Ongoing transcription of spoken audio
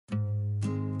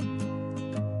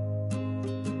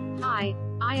Hi,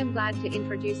 I am glad to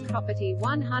introduce property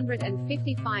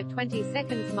 155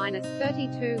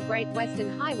 20-32 Great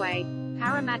Western Highway,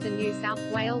 Parramatta, New South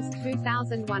Wales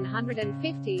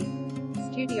 2150.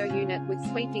 Studio unit with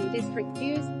sweeping district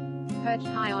views. Perched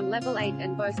high on level 8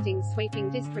 and boasting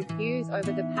sweeping district views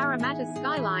over the Parramatta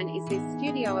skyline is this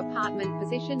studio apartment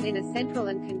positioned in a central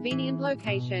and convenient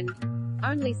location.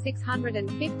 Only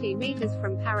 650 metres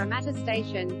from Parramatta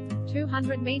Station,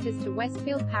 200 metres to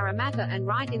Westfield Parramatta, and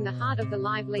right in the heart of the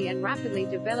lively and rapidly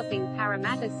developing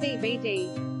Parramatta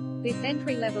CBD. This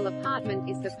entry-level apartment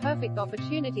is the perfect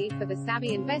opportunity for the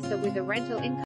savvy investor with a rental income